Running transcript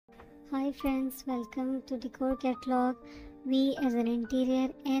Hi friends, welcome to Decor Catalog. We as an interior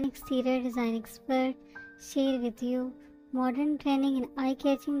and exterior design expert share with you modern trending and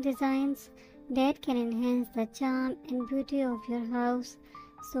eye-catching designs that can enhance the charm and beauty of your house.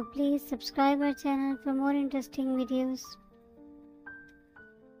 So please subscribe our channel for more interesting videos.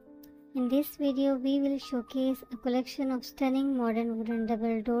 In this video, we will showcase a collection of stunning modern wooden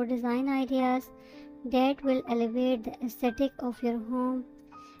double door design ideas that will elevate the aesthetic of your home.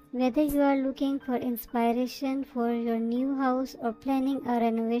 Whether you are looking for inspiration for your new house or planning a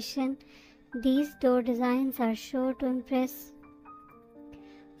renovation, these door designs are sure to impress.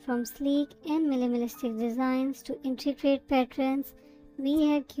 From sleek and minimalistic designs to intricate patterns, we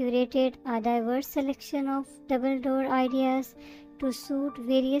have curated a diverse selection of double door ideas to suit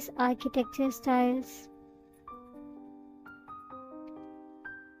various architecture styles.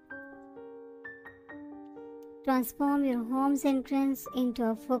 Transform your home's entrance into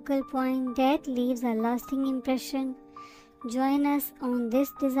a focal point that leaves a lasting impression. Join us on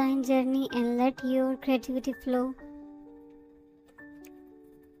this design journey and let your creativity flow.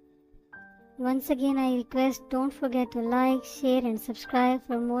 Once again, I request don't forget to like, share and subscribe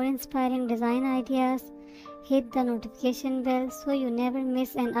for more inspiring design ideas. Hit the notification bell so you never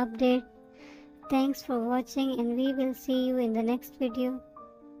miss an update. Thanks for watching and we will see you in the next video.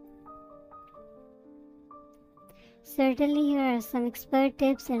 Certainly, here are some expert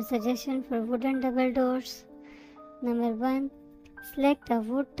tips and suggestions for wooden double doors. Number 1. Select a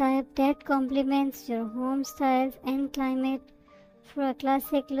wood type that complements your home styles and climate. For a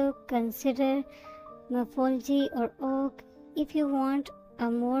classic look, consider mahogany or oak. If you want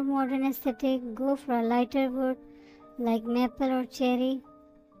a more modern aesthetic, go for a lighter wood like maple or cherry.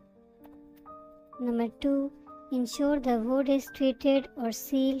 Number 2. Ensure the wood is treated or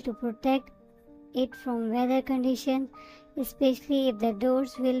sealed to protect it from weather conditions, especially if the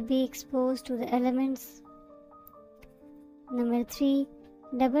doors will be exposed to the elements. Number 3.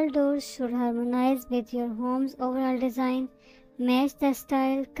 Double doors should harmonize with your home's overall design. Match the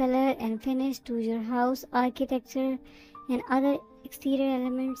style, color and finish to your house architecture and other exterior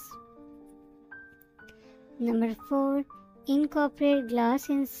elements. Number 4. Incorporate glass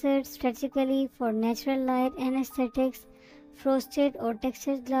inserts strategically for natural light and aesthetics. Frosted or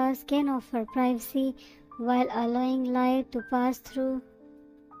textured glass can offer privacy while allowing light to pass through.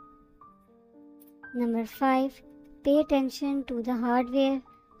 Number 5. Pay attention to the hardware.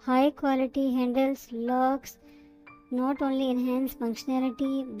 High quality handles, locks not only enhance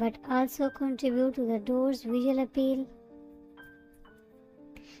functionality but also contribute to the door's visual appeal.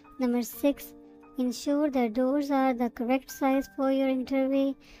 Number 6. Ensure the doors are the correct size for your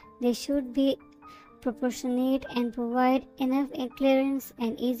entryway. They should be proportionate and provide enough clearance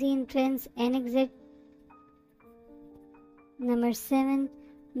and easy entrance and exit. Number 7.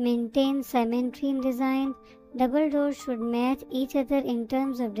 Maintain symmetry in design. Double doors should match each other in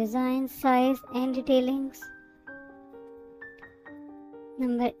terms of design, size and detailings.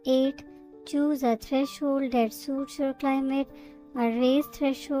 Number 8. Choose a threshold that suits your climate. A raised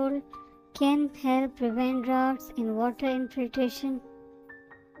threshold can help prevent drafts and water infiltration.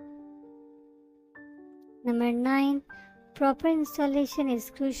 Number 9. Proper installation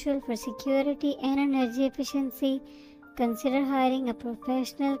is crucial for security and energy efficiency. Consider hiring a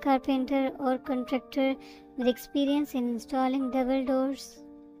professional carpenter or contractor with experience in installing double doors.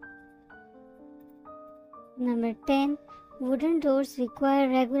 Number 10. Wooden doors require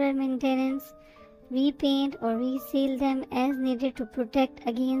regular maintenance. Repaint or reseal them as needed to protect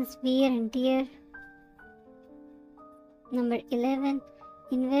against wear and tear. Number 11.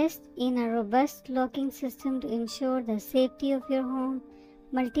 Invest in a robust locking system to ensure the safety of your home.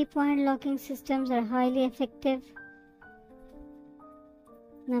 Multi-point locking systems are highly effective.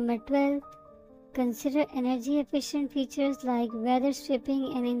 Number 12. Consider energy efficient features like weather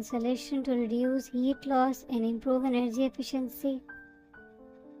stripping and insulation to reduce heat loss and improve energy efficiency.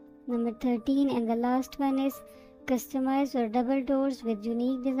 Number 13 and the last one is customize your double doors with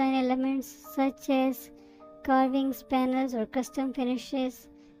unique design elements such as carvings, panels or custom finishes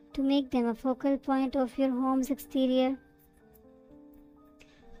to make them a focal point of your home's exterior.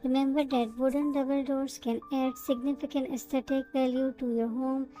 Remember that wooden double doors can add significant aesthetic value to your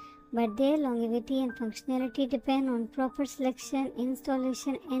home, but their longevity and functionality depend on proper selection,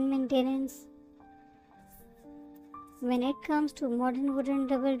 installation and maintenance. When it comes to modern wooden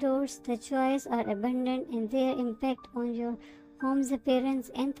double doors, the choices are abundant and their impact on your home's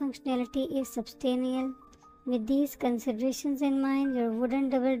appearance and functionality is substantial. With these considerations in mind, your wooden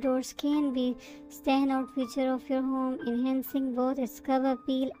double doors can be a standout feature of your home, enhancing both its curb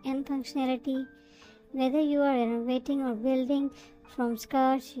appeal and functionality. Whether you are renovating or building from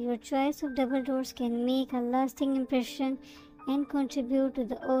scratch. Your choice of double doors can make a lasting impression and contribute to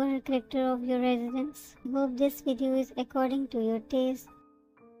the overall character of your residence. I hope this video is according to your taste.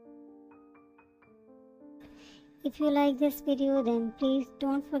 If you like this video, then please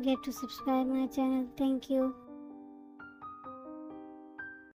don't forget to subscribe my channel. Thank you.